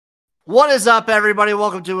What is up, everybody?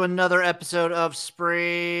 Welcome to another episode of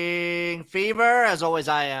Spring Fever. As always,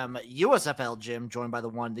 I am USFL Jim, joined by the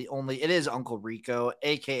one, the only. It is Uncle Rico,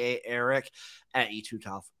 aka Eric, at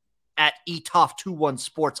eToff21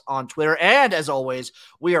 Sports on Twitter. And as always,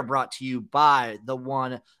 we are brought to you by the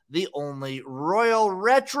one, the only Royal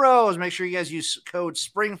Retros. Make sure you guys use code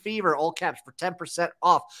Spring Fever, all caps, for 10%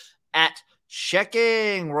 off at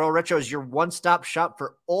checking. Royal Retro is your one-stop shop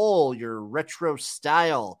for all your retro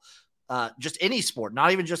style. Just any sport,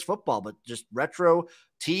 not even just football, but just retro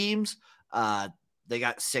teams. They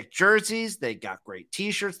got sick jerseys. They got great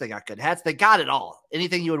t-shirts. They got good hats. They got it all.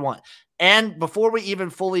 Anything you would want. And before we even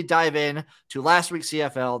fully dive in to last week's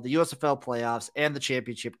CFL, the USFL playoffs, and the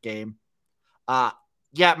championship game,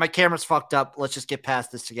 yeah, my camera's fucked up. Let's just get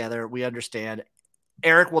past this together. We understand.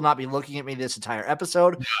 Eric will not be looking at me this entire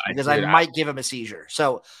episode because I might give him a seizure.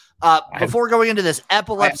 So before going into this,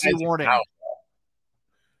 epilepsy warning.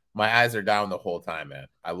 My eyes are down the whole time, man.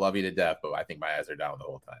 I love you to death, but I think my eyes are down the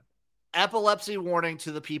whole time. Epilepsy warning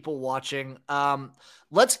to the people watching.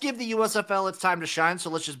 Let's give the USFL its time to shine, so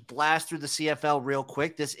let's just blast through the CFL real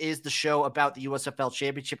quick. This is the show about the USFL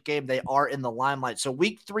championship game. They are in the limelight. So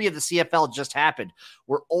week 3 of the CFL just happened.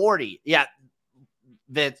 We're already,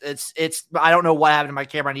 it's I don't know what happened to my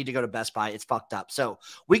camera. I need to go to Best Buy. It's fucked up. So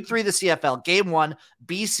week 3 of the CFL, game 1,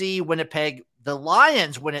 BC, Winnipeg. The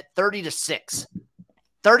Lions win it 30-6.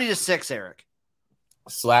 30-6, Eric.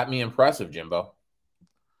 Slap me impressive, Jimbo.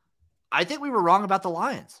 I think we were wrong about the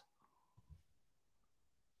Lions.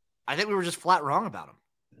 I think we were just flat wrong about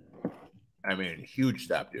them. I mean, huge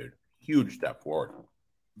step, dude. Huge step forward.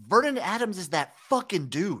 Vernon Adams is that fucking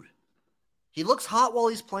dude. He looks hot while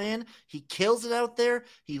he's playing. He kills it out there.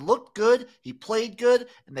 He looked good. He played good.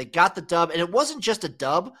 And they got the dub. And it wasn't just a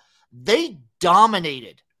dub. They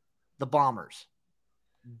dominated the Bombers.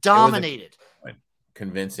 Dominated.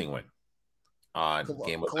 Convincing win on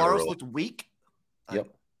game of Colaros looked weak. Yep.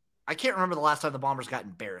 I can't remember the last time the Bombers got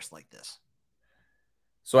embarrassed like this.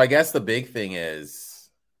 So I guess the big thing is,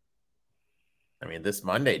 I mean, this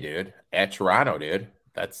Monday, dude, at Toronto, dude.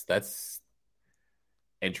 That's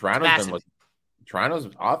and Toronto's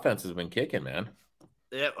offense has been kicking, man.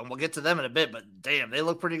 Yeah, and we'll get to them in a bit, but damn, they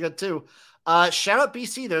look pretty good too. Shout out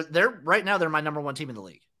BC. They're right now, they're my number 1 team in the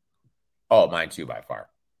league. Oh, mine too, by far.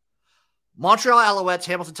 Montreal Alouettes,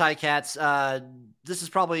 Hamilton Ticats. This is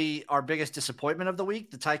probably our biggest disappointment of the week.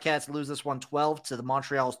 The Ticats lose this one 12 to the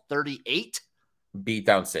Montreal's 38.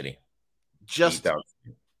 Beatdown City. Just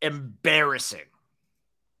embarrassing.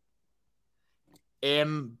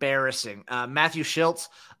 Embarrassing. Matthew Schultz,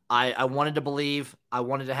 I wanted to believe. I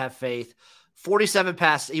wanted to have faith. 47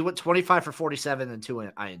 passes. He went 25 for 47 and 2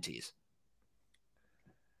 INTs.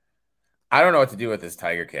 I don't know what to do with this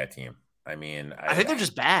Tiger Cat team. I mean, I think they're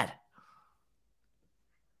just bad.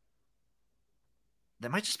 They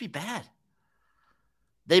might just be bad.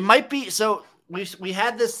 They might be. So we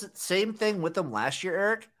had this same thing with them last year,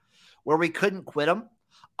 Eric, where we couldn't quit them.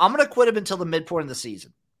 I'm going to quit them until the midpoint of the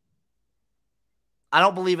season. I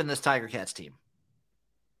don't believe in this Tiger Cats team.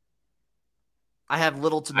 I have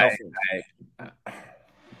little to no faith.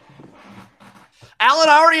 Alan,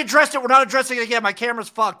 I already addressed it. We're not addressing it again. My camera's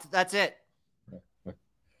fucked. That's it.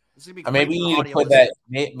 Maybe you need to put that.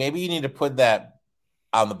 Maybe you need to put that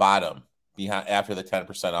on the bottom. Behind after the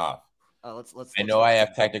 10% off. I know I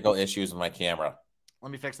have technical issues with my camera. Let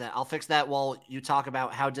me fix that. I'll fix that while you talk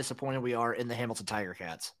about how disappointed we are in the Hamilton Tiger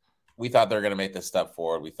Cats. We thought they were going to make this step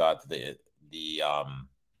forward. We thought that it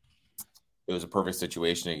was a perfect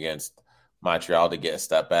situation against Montreal to get a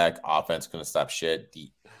step back. Offense couldn't stop shit. The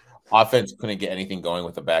offense couldn't get anything going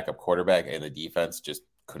with the backup quarterback, and the defense just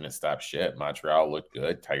couldn't stop shit. Montreal looked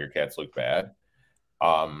good. Tiger Cats looked bad.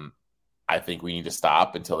 I think we need to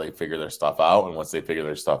stop until they figure their stuff out. And once they figure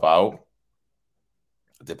their stuff out,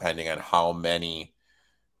 depending on how many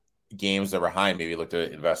games they're behind, maybe look to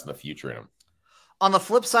invest in the future in them. On the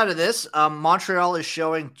flip side of this, Montreal is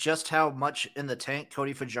showing just how much in the tank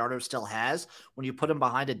Cody Fajardo still has. When you put him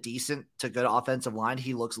behind a decent to good offensive line,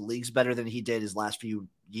 he looks leagues better than he did his last few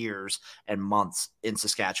years and months in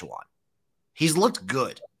Saskatchewan. He's looked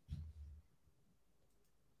good.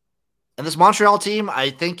 And this Montreal team,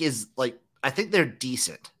 I think they're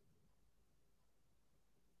decent.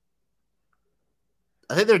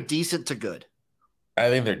 I think they're decent to good. I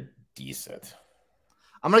think they're decent.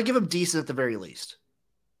 I'm going to give them decent at the very least.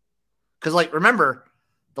 Because, remember,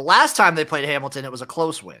 the last time they played Hamilton, it was a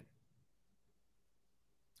close win.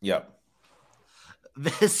 Yep.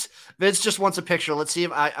 Vince just wants a picture. Let's see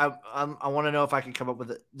if I want to know if I can come up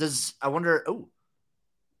with it. I wonder? Oh,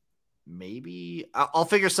 maybe I'll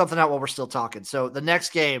figure something out while we're still talking. So the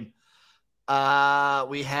next game,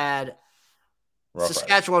 We had Rough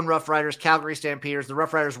Saskatchewan Roughriders, Calgary Stampeders. The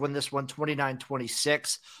Roughriders win this one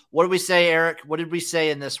 29-26. What did we say, Eric? What did we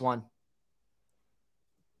say in this one?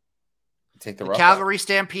 Take the Rough Calgary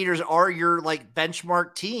Stampeders are your like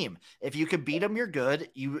benchmark team. If you can beat them, you're good.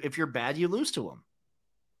 If you're bad, you lose to them.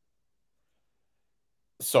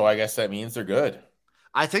 So I guess that means they're good.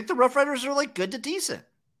 I think the Roughriders are like good to decent.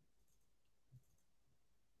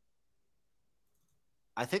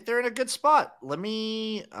 I think they're in a good spot.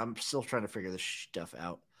 I'm still trying to figure this stuff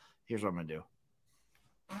out. Here's what I'm going to do.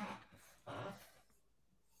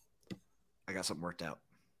 I got something worked out.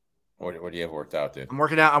 What do you have worked out, dude? I'm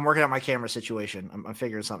working out my camera situation. I'm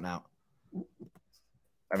figuring something out.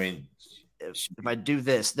 I mean, if I do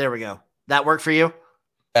this, there we go. That work for you?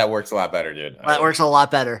 That works a lot better, dude. That works a lot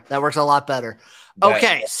better.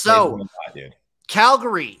 Okay, so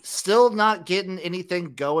Calgary still not getting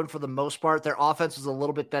anything going for the most part. Their offense was a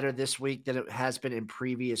little bit better this week than it has been in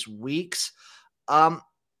previous weeks. I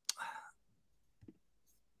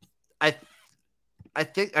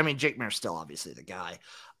think Jake Maier's still obviously the guy.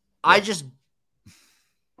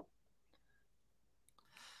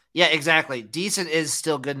 Yeah, exactly. Decent is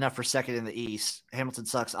still good enough for second in the East. Hamilton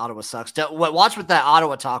sucks. Ottawa sucks. Watch with that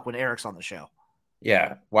Ottawa talk when Eric's on the show.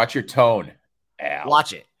 Yeah, watch your tone. Al.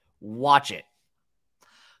 Watch it.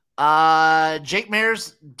 Jake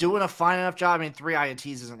Maier's doing a fine enough job. 3 INTs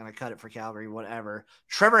isn't going to cut it for Calgary, whatever.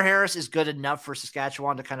 Trevor Harris is good enough for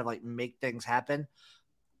Saskatchewan to kind of like make things happen.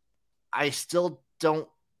 I still don't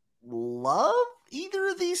love either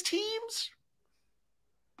of these teams.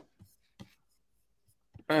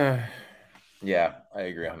 Yeah, I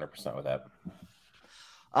agree 100% with that.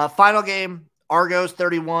 Final game, Argos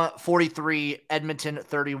 43, Edmonton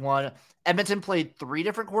 31. Edmonton played 3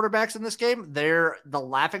 different quarterbacks in this game. They're the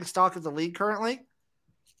laughingstock of the league currently.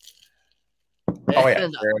 Oh, yeah.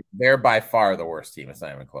 They're by far the worst team. It's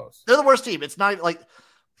not even close. They're the worst team. It's not like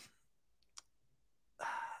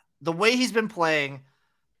the way he's been playing.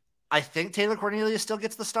 I think Taylor Cornelius still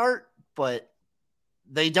gets the start, but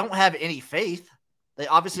they don't have any faith. They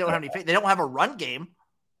obviously don't have any faith. They don't have a run game.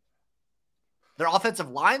 Their offensive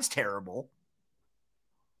line's terrible.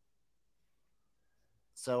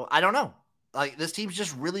 So I don't know. Like, this team's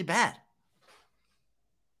just really bad.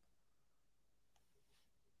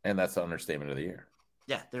 And that's the understatement of the year.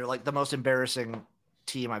 Yeah, they're like the most embarrassing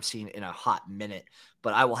team I've seen in a hot minute.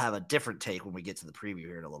 But I will have a different take when we get to the preview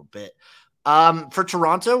here in a little bit. For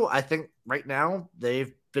Toronto, I think right now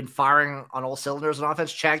they've been firing on all cylinders on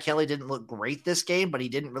offense. Chad Kelly didn't look great this game, but he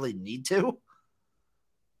didn't really need to.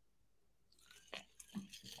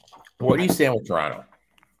 Where do you stand with Toronto?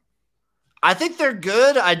 I think they're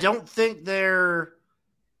good. I don't think they're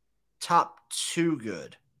top 2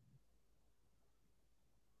 good.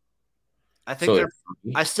 I think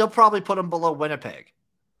I still probably put them below Winnipeg.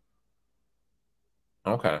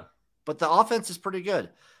 Okay. But the offense is pretty good.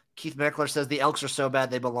 Keith Meckler says the Elks are so bad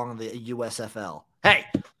they belong in the USFL. Hey.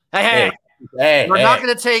 We're not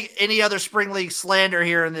going to take any other spring league slander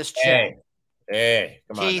here in this chat. Hey,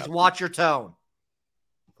 come Keith, watch your tone.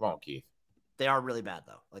 Come on, Keith. They are really bad,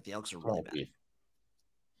 though. Like, the Elks are really bad. Keith.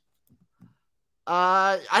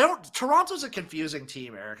 Toronto's a confusing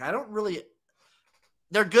team, Eric.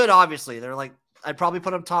 They're good, obviously. They're like, I'd probably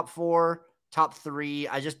put them top 4, top 3.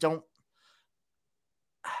 I just don't.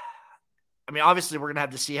 Obviously, we're going to have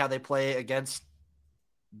to see how they play against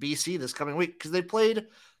BC this coming week because they played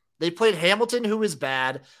Hamilton, who is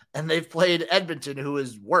bad, and they've played Edmonton, who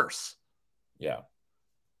is worse. Yeah.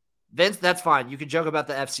 Vince, that's fine. You can joke about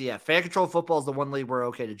the FCF. Fan control football is the one league we're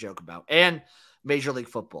okay to joke about. And Major League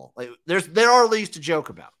Football. Like, there are leagues to joke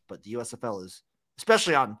about, but the USFL is,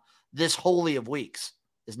 especially on this holy of weeks,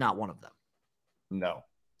 is not one of them. No.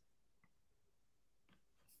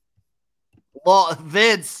 Well,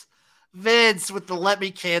 Vince with the let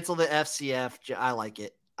me cancel the FCF. I like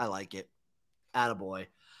it. Attaboy.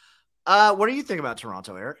 What do you think about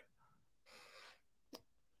Toronto, Eric?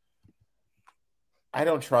 I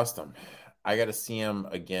don't trust them. I got to see them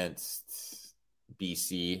against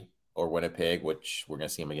BC or Winnipeg, which we're going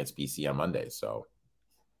to see them against BC on Monday. So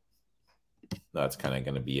that's kind of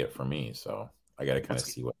going to be it for me. So I got to kind of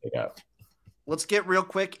see what they got. Let's get real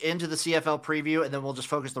quick into the CFL preview, and then we'll just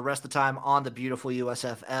focus the rest of the time on the beautiful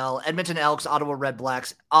USFL. Edmonton Elks, Ottawa Red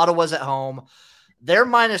Blacks. Ottawa's at home. They're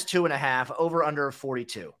 -2.5, over under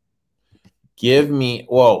 42. Give me,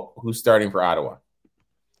 who's starting for Ottawa?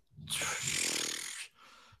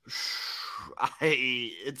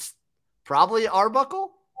 It's probably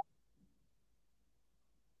Arbuckle.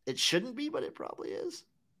 It shouldn't be, but it probably is.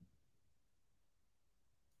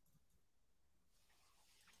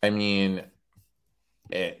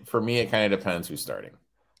 For me, it kind of depends who's starting.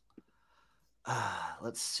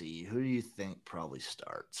 Let's see. Who do you think probably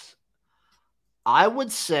starts? I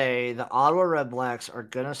would say the Ottawa Redblacks are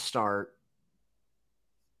going to start.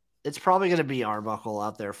 It's probably going to be Arbuckle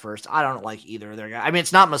out there first. I don't like either of their guys. I mean,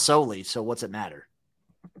 it's not Masoli, so what's it matter?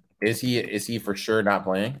 Is he for sure not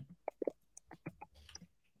playing?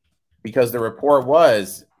 Because the report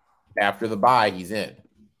was after the bye, he's in.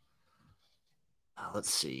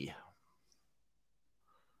 Let's see.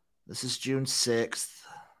 This is June 6th.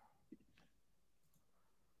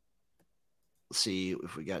 Let's see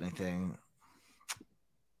if we got anything.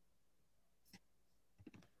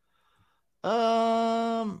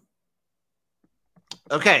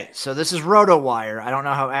 Okay, so this is RotoWire. I don't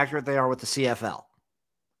know how accurate they are with the CFL.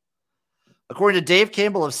 According to Dave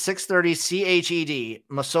Campbell of 630 CHED,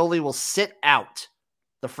 Masoli will sit out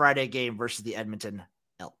the Friday game versus the Edmonton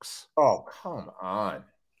Elks. Oh, come on.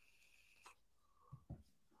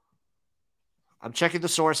 I'm checking the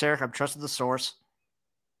source, Eric. I'm trusting the source.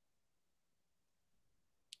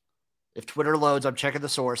 If Twitter loads, I'm checking the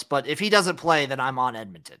source. But if he doesn't play, then I'm on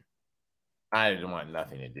Edmonton. I didn't want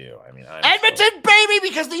nothing to do. I mean, Edmonton, baby,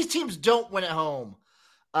 because these teams don't win at home.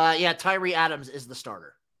 Yeah, Tyree Adams is the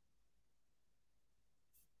starter.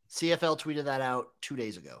 CFL tweeted that out 2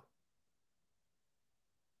 days ago.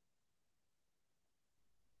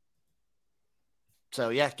 So,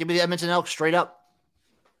 yeah, give me the Edmonton Elks straight up.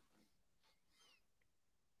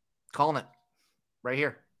 Calling it right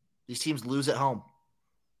here. These teams lose at home.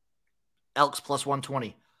 Elks plus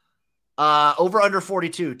 120. Over under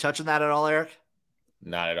 42. Touching that at all, Eric?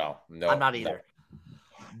 Not at all. No. I'm not either. No.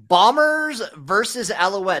 Bombers versus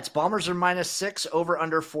Alouettes. Bombers are -6, over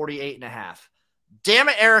under 48.5. Damn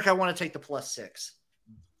it, Eric. I want to take the +6.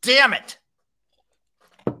 Damn it.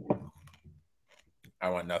 I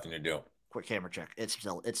want nothing to do. Quick camera check. It's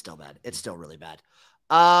still bad. It's still really bad.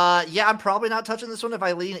 Yeah, I'm probably not touching this one. If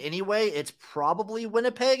I lean anyway, it's probably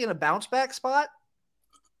Winnipeg in a bounce back spot.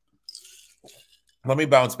 Let me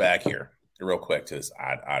bounce back here real quick to this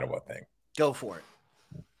Ottawa thing. Go for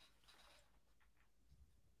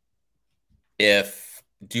it.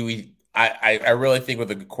 I really think with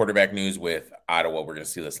the quarterback news with Ottawa, we're going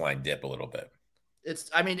to see this line dip a little bit.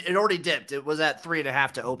 It already dipped. It was at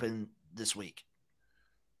 3.5 to open this week.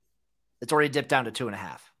 It's already dipped down to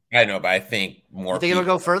 2.5. I know, but I think more. You think it'll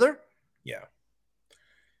go further? Yeah.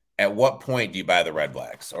 At what point do you buy the Red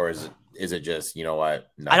Blacks, or is it just, you know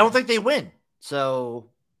what? I don't think they win.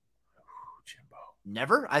 So Jimbo.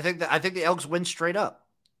 Never. I think the Elks win straight up.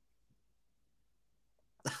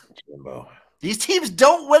 Jimbo. These teams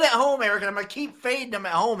don't win at home, Eric, and I'm gonna keep fading them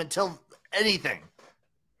at home until anything.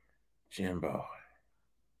 Jimbo.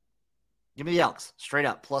 Give me the Elks straight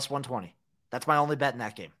up plus 120. That's my only bet in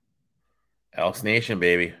that game. Elks Nation,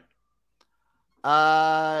 baby.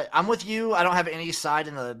 I'm with you. I don't have any side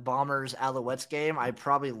in the Bombers Alouettes game. I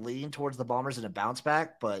probably lean towards the Bombers in a bounce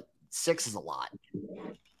back, but 6 is a lot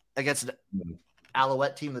against an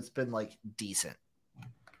Alouette team that's been like decent.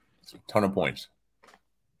 It's a ton of points.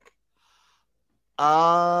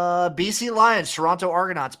 BC Lions, Toronto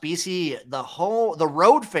Argonauts, BC, the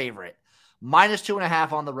road favorite,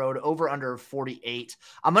 -2.5 on the road, over under 48.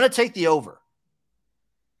 I'm going to take the over.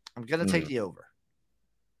 Take the over.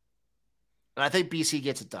 And I think BC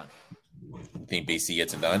gets it done. You think BC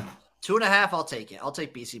gets it done? 2.5, I'll take it. I'll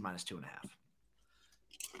take BC -2.5.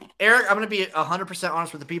 Eric, I'm going to be 100%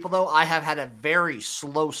 honest with the people, though. I have had a very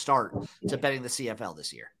slow start to betting the CFL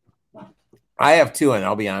this year. I have too, and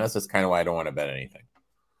I'll be honest, that's kind of why I don't want to bet anything.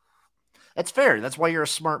 That's fair. That's why you're a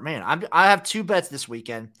smart man. I have 2 bets this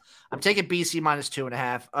weekend. I'm taking BC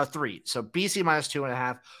 -2.5, 3. So BC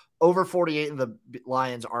 -2.5, over 48 in the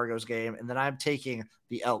Lions Argos game, and then I'm taking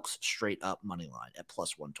the Elks straight up money line at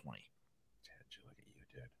plus 120. Look at you,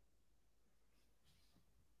 dude.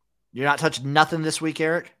 You're not touching nothing this week,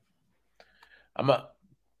 Eric? Okay,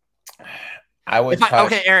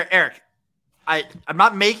 Eric. I'm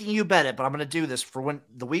not making you bet it, but I'm going to do this for when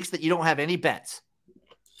the weeks that you don't have any bets.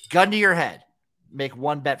 Gun to your head. Make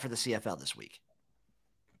one bet for the CFL this week.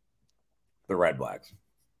 The Red Blacks.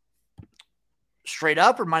 Straight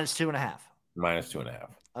up or -2.5? -2.5.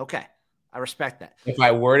 Okay. I respect that. If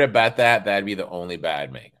I were to bet that, that'd be the only bet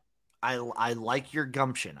I'd make. I like your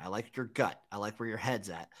gumption. I like your gut. I like where your head's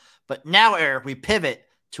at. But now, Eric, we pivot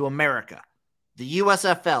to America. The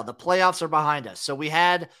USFL, the playoffs are behind us. So we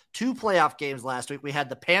had 2 playoff games last week. We had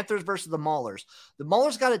the Panthers versus the Maulers. The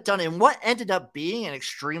Maulers got it done in what ended up being an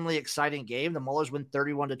extremely exciting game. The Maulers win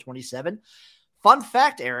 31-27. Fun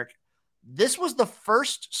fact, Eric, this was the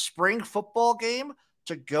first spring football game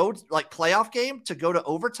to go, playoff game, to go to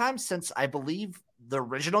overtime since, I believe, the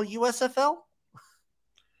original USFL.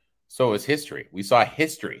 So it was history. We saw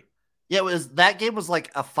history. Yeah, that game was like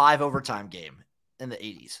a 5 overtime game in the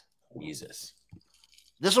 80s. Jesus.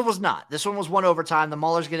 This one was not. This one was 1 overtime. The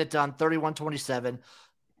Maulers get it done 31-27.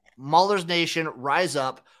 Maulers Nation rise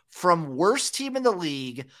up from worst team in the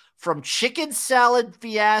league, from chicken salad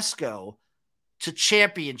fiasco to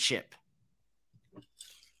championship.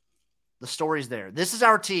 The story's there. This is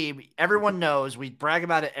our team. Everyone knows. We brag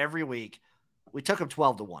about it every week. We took them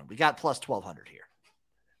 12-1. We got plus 1,200 here.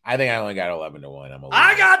 I think I only got 11-1.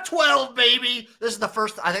 I got 12, baby. This is the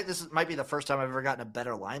first. I think might be the first time I've ever gotten a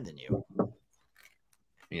better line than you.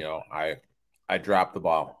 You know, I dropped the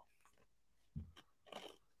ball.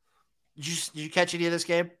 Did you catch any of this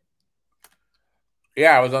game?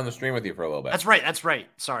 Yeah, I was on the stream with you for a little bit. That's right.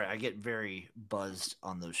 Sorry, I get very buzzed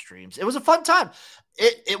on those streams. It was a fun time.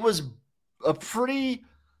 It was a pretty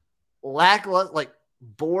lackluster, like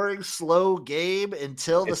boring, slow game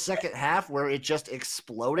until the second half where it just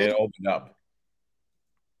exploded. It opened up.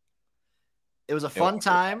 It was a fun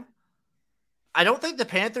time. I don't think the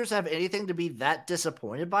Panthers have anything to be that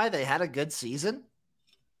disappointed by. They had a good season.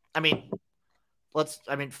 I mean,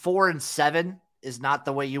 4-7 is not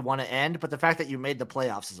the way you want to end, but the fact that you made the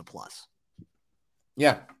playoffs is a plus.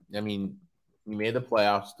 Yeah. I mean, you made the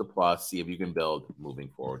playoffs to plus. See if you can build moving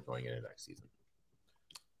forward going into next season.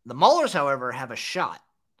 The Maulers, however, have a shot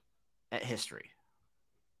at history.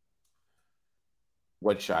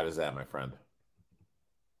 What shot is that, my friend?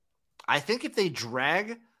 I think if they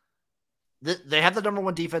drag, they have the number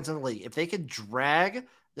 1 defense in the league. If they can drag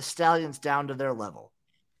the Stallions down to their level,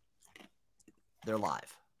 they're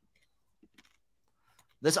live.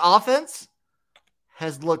 This offense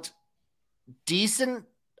has looked decent,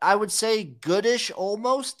 I would say goodish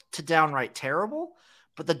almost to downright terrible,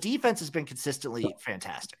 but the defense has been consistently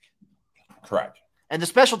fantastic. Correct. And the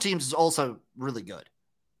special teams is also really good.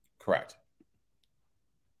 Correct.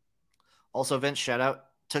 Also, Vince, shout out.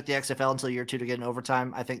 Took the XFL until year 2 to get an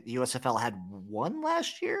overtime. I think the USFL had 1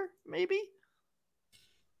 last year, maybe.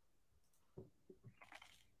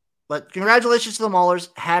 But congratulations to the Maulers.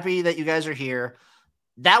 Happy that you guys are here.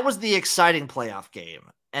 That was the exciting playoff game.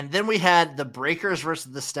 And then we had the Breakers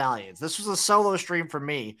versus the Stallions. This was a solo stream for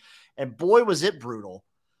me. And boy, was it brutal.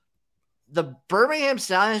 The Birmingham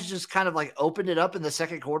Stallions just kind of like opened it up in the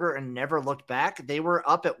second quarter and never looked back. They were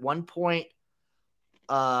up at one point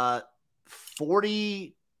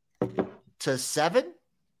 40-7.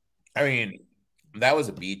 I mean, that was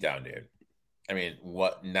a beatdown, dude. I mean,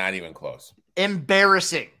 what? Not even close.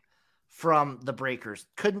 Embarrassing from the Breakers.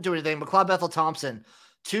 Couldn't do anything. McLeod Bethel Thompson,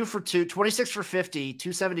 2 for 2, 26 for 50,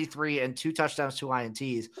 273, and 2 touchdowns, 2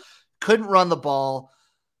 INTs. Couldn't run the ball.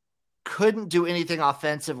 Couldn't do anything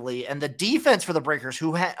offensively. And the defense for the Breakers,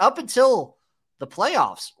 who had up until the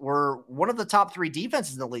playoffs were one of the top 3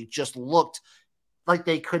 defenses in the league, just looked like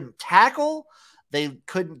they couldn't tackle. They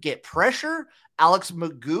couldn't get pressure. Alex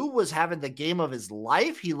Magoo was having the game of his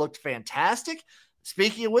life. He looked fantastic.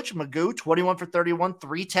 Speaking of which, Magoo, 21 for 31,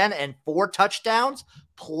 310, and 4 touchdowns,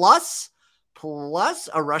 plus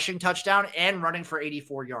a rushing touchdown and running for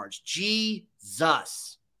 84 yards.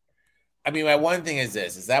 Jesus. I mean, my one thing is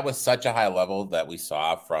this, is that was such a high level that we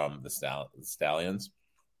saw from the Stallions.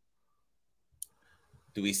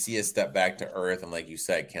 Do we see a step back to earth? And like you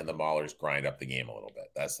said, can the Maulers grind up the game a little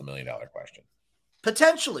bit? That's the $1 million question.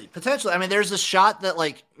 Potentially. I mean, there's a shot that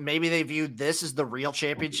like maybe they viewed this as the real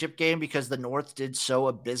championship game because the North did so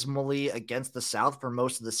abysmally against the South for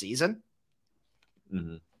most of the season.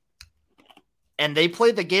 Mm-hmm. And they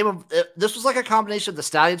played the game of this was like a combination of the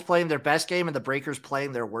Stallions playing their best game and the Breakers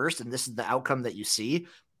playing their worst. And this is the outcome that you see.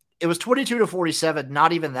 It was 22-47,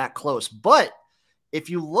 not even that close. But if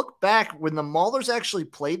you look back when the Maulers actually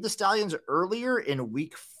played the Stallions earlier in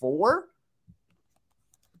week 4,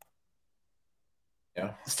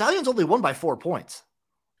 the Stallions only won by 4 points.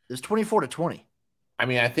 It was 24-20. I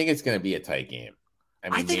mean, I think it's going to be a tight game.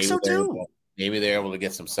 I think so too. Maybe they're able to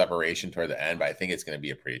get some separation toward the end, but I think it's going to be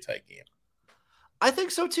a pretty tight game. I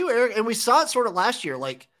think so too, Eric. And we saw it sort of last year.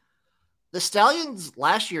 Like the Stallions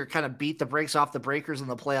last year kind of beat the brakes off the Breakers in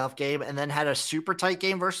the playoff game and then had a super tight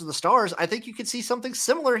game versus the Stars. I think you could see something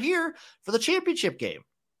similar here for the championship game.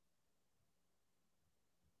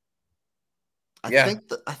 I think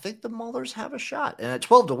the Maulers have a shot. And at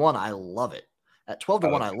 12-1, I love it. At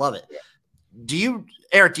 12-1, I love it.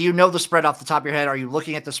 Eric, do you know the spread off the top of your head? Are you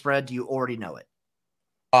looking at the spread? Do you already know it?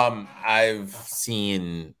 I've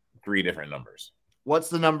seen 3 different numbers. What's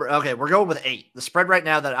the number? Okay, we're going with 8. The spread right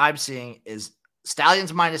now that I'm seeing is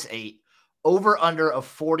Stallions -8, over under of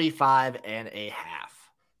 45.5.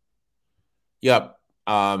 Yep.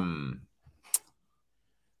 I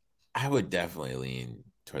would definitely lean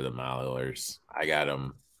toward the Maulers. I got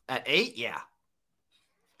them At 8, yeah.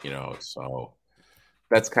 So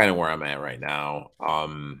that's kind of where I'm at right now.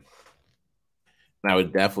 And I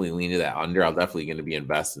would definitely lean to that under. I'm definitely going to be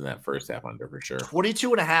invested in that first half under for sure.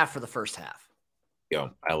 22.5 for the first half.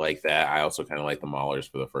 I like that. I also kind of like the Maulers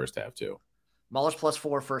for the first half too. Maulers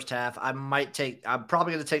 +4 first half. I'm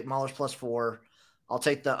probably going to take Maulers +4. I'll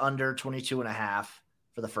take the under 22.5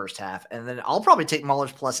 for the first half. And then I'll probably take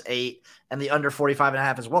Maulers +8 and the under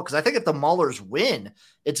 45.5 as well. Because I think if the Maulers win,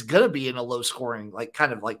 it's going to be in a low scoring, like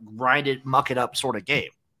kind of like grind it, muck it up sort of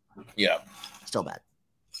game. Yeah. Still bad.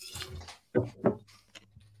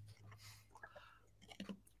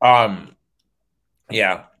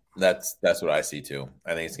 Yeah, that's what I see too.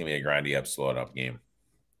 I think it's gonna be a grindy up, slow it up game.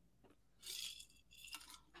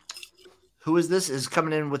 Who is this? Is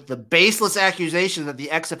coming in with the baseless accusation that the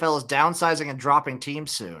XFL is downsizing and dropping teams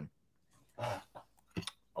soon.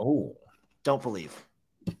 Oh, don't believe.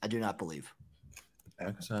 I do not believe.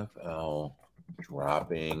 XFL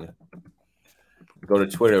dropping. Go to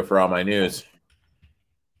Twitter for all my news.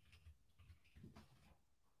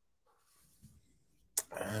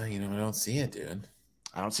 I don't see it, dude.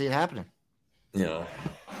 I don't see it happening.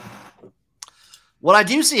 What I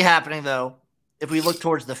do see happening, though, if we look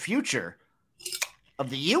towards the future of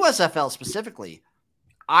the USFL specifically,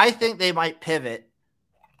 I think they might pivot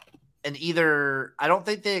and I don't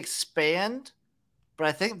think they expand, but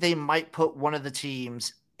I think they might put one of the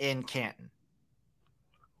teams in Canton.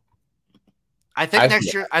 I think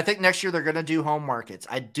next year they're going to do home markets.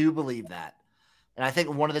 I do believe that. And I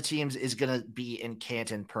think one of the teams is going to be in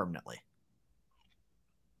Canton permanently.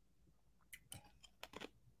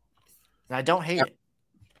 And I don't hate it.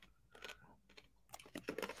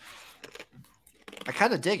 I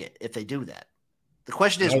kind of dig it if they do that. The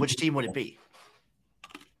question is, which team would it be?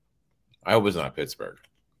 I hope it's not Pittsburgh.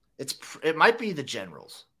 It might be the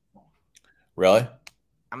Generals. Really?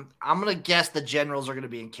 I'm going to guess the Generals are going to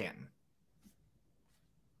be in Canton.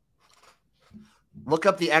 Look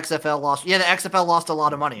up the XFL lost. Yeah, the XFL lost a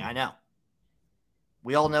lot of money. I know.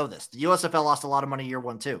 We all know this. The USFL lost a lot of money year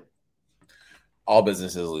 1 too. All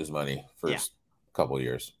businesses lose money first couple of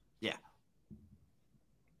years. Yeah.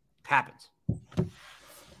 Happens.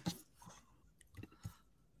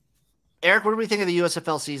 Eric, what do we think of the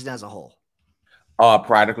USFL season as a whole?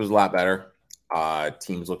 Product was a lot better.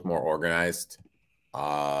 Teams looked more organized.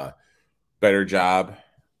 Better job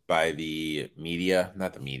by the media,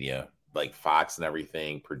 not the media, like Fox and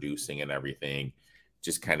everything, producing and everything,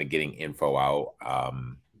 just kind of getting info out.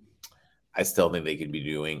 I still think they could be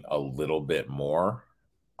doing a little bit more.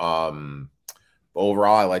 But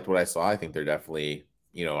overall, I liked what I saw. I think they're definitely,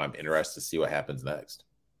 I'm interested to see what happens next.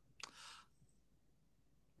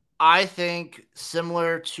 I think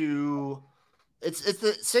similar to it's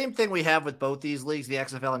the same thing we have with both these leagues, the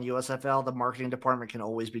XFL and USFL. The marketing department can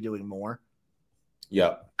always be doing more.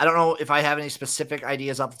 Yeah. I don't know if I have any specific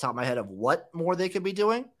ideas off the top of my head of what more they could be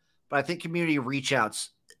doing, but I think community reach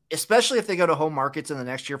outs, especially if they go to home markets in the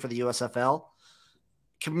next year for the USFL,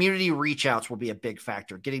 community reach outs will be a big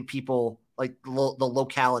factor. Getting people like the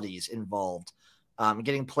localities involved,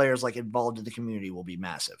 getting players like involved in the community will be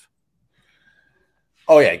massive.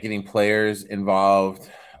 Oh yeah. Getting players involved,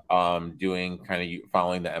 doing kind of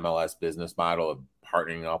following the MLS business model of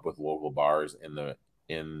partnering up with local bars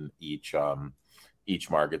in each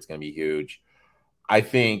market's going to be huge. I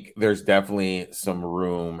think there's definitely some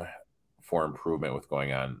room for improvement with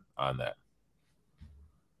going on that.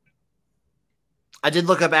 I did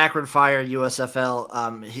look up Akron Fire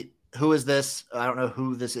USFL. Who is this? I don't know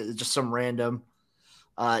who this is. Just some random.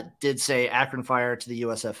 Did say Akron Fire to the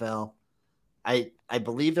USFL. I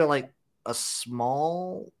believe they're like a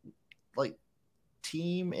small like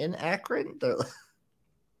team in Akron.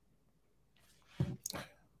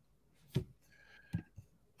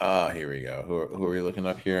 Here we go. Who are we looking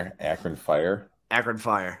up here? Akron Fire. Akron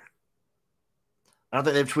Fire. I don't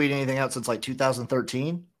think they've tweeted anything out since like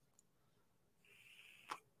 2013.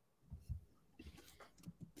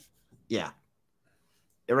 Yeah.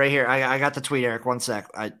 Right here. I got the tweet, Eric. One sec.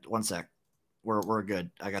 We're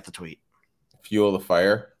good. I got the tweet. Fuel the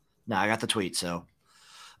fire? No, I got the tweet. So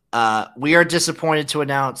we are disappointed to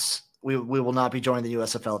announce we will not be joining the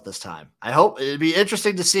USFL at this time. I hope it'd be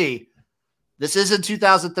interesting to see. This is in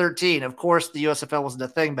 2013. Of course, the USFL wasn't a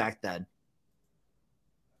thing back then.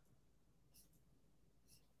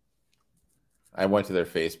 I went to their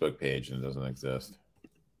Facebook page and it doesn't exist.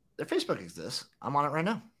 Their Facebook exists. I'm on it right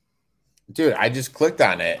now. Dude, I just clicked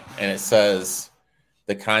on it and it says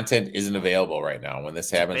the content isn't available right now. When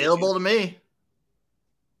this happens, available to me.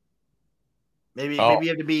 Maybe you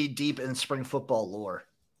have to be deep in spring football lore.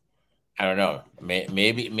 I don't know.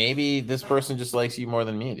 Maybe this person just likes you more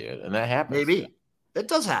than me, dude, and that happens. Maybe. It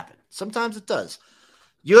does happen. Sometimes it does.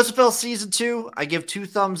 USFL season 2, I give 2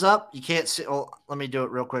 thumbs up. You can't see. Oh, let me do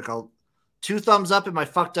it real quick. 2 thumbs up in my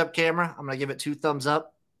fucked up camera. I'm gonna give it 2 thumbs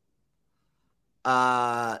up.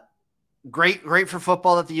 Great for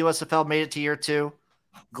football that the USFL made it to year 2.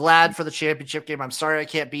 Glad for the championship game. I'm sorry I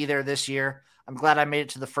can't be there this year. I'm glad I made it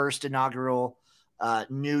to the first inaugural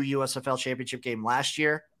new USFL championship game last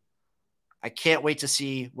year. I can't wait to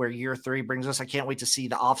see where year 3 brings us. I can't wait to see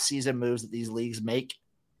the offseason moves that these leagues make.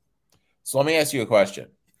 So let me ask you a question.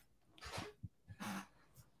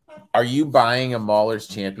 Are you buying a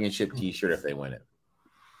Maulers championship t-shirt if they win it?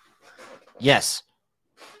 Yes.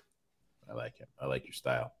 I like it. I like your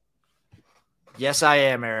style. Yes, I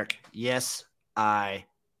am, Eric. Yes, I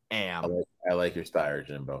am. I like your style,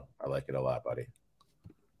 Jimbo. I like it a lot, buddy.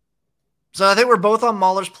 So I think we're both on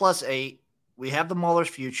Maulers +8. We have the Maulers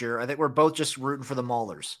future. I think we're both just rooting for the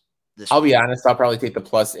Maulers. I'll be honest. I'll probably take the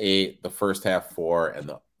 +8, the first half 4, and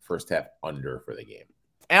the first half under for the game.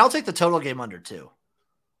 And I'll take the total game under too.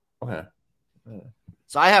 Okay.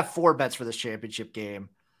 So I have 4 bets for this championship game.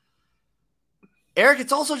 Eric,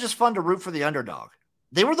 it's also just fun to root for the underdog.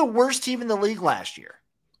 They were the worst team in the league last year.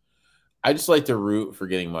 I just like to root for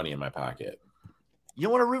getting money in my pocket. You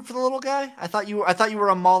don't want to root for the little guy? I thought you were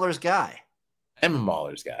a Maulers guy. I'm a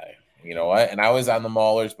Maulers guy. You know what? And I was on the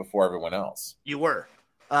Maulers before everyone else. You were.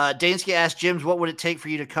 Dansky asked Jims, what would it take for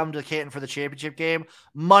you to come to Canton for the championship game?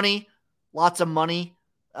 Money. Lots of money.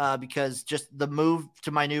 Because just the move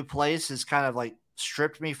to my new place has kind of like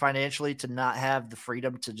stripped me financially to not have the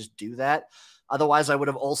freedom to just do that. Otherwise, I would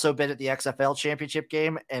have also been at the XFL championship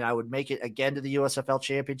game, and I would make it again to the USFL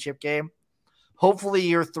championship game. Hopefully,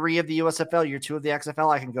 year 3 of the USFL, year 2 of the XFL,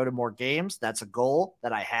 I can go to more games. That's a goal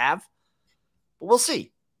that I have. But we'll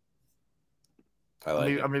see.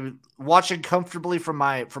 I'm going to be watching comfortably from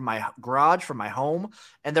my garage, from my home,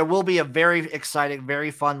 and there will be a very exciting,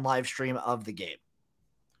 very fun live stream of the game.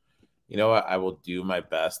 You know what? I will do my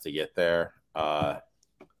best to get there. I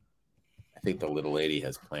think the little lady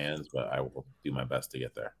has plans, but I will do my best to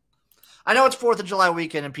get there. I know it's 4th of July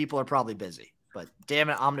weekend and people are probably busy, but damn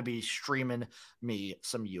it, I'm going to be streaming me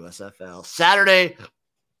some USFL. Saturday,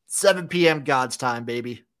 7 p.m. God's time,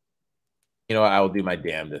 baby. You know what? I will do my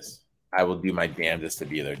damnedest. I will do my damnedest to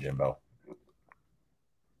be there, Jimbo.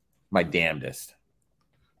 My damnedest.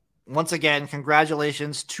 Once again,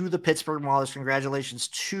 congratulations to the Pittsburgh Maulers. Congratulations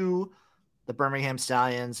to the Birmingham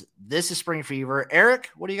Stallions. This is Spring Fever. Eric,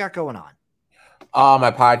 what do you got going on?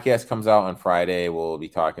 My podcast comes out on Friday. We'll be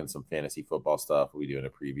talking some fantasy football stuff. We'll be doing a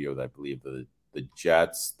preview of, I believe, the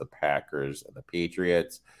Jets, the Packers, and the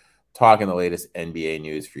Patriots. Talking the latest NBA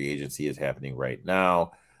news. Free agency is happening right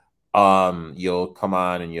now. You'll come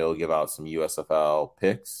on and you'll give out some USFL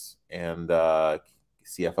picks and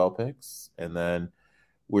CFL picks. And then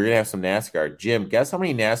we're going to have some NASCAR. Jim, guess how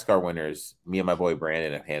many NASCAR winners me and my boy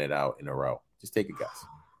Brandon have handed out in a row? Just take a guess.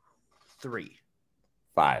 3.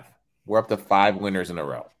 5. We're up to 5 winners in a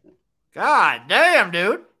row. God damn,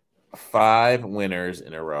 dude. 5 winners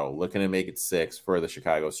in a row. Looking to make it 6 for the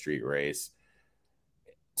Chicago Street Race.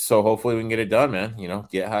 So hopefully we can get it done, man. You know,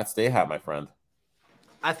 get hot, stay hot, my friend.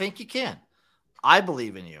 I think you can. I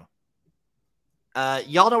believe in you.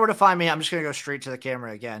 Y'all know where to find me. I'm just going to go straight to the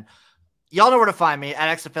camera again. Y'all know where to find me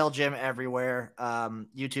at XFL Gym everywhere.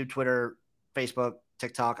 YouTube, Twitter, Facebook,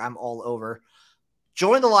 TikTok. I'm all over.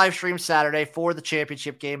 Join the live stream Saturday for the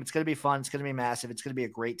championship game. It's going to be fun. It's going to be massive. It's going to be a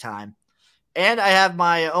great time. And I have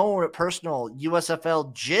my own personal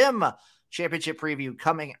USFL Gym championship preview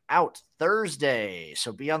coming out Thursday.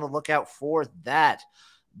 So be on the lookout for that.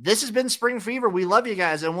 This has been Spring Fever. We love you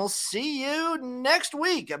guys, and we'll see you next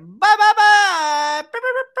week. Bye, bye, bye.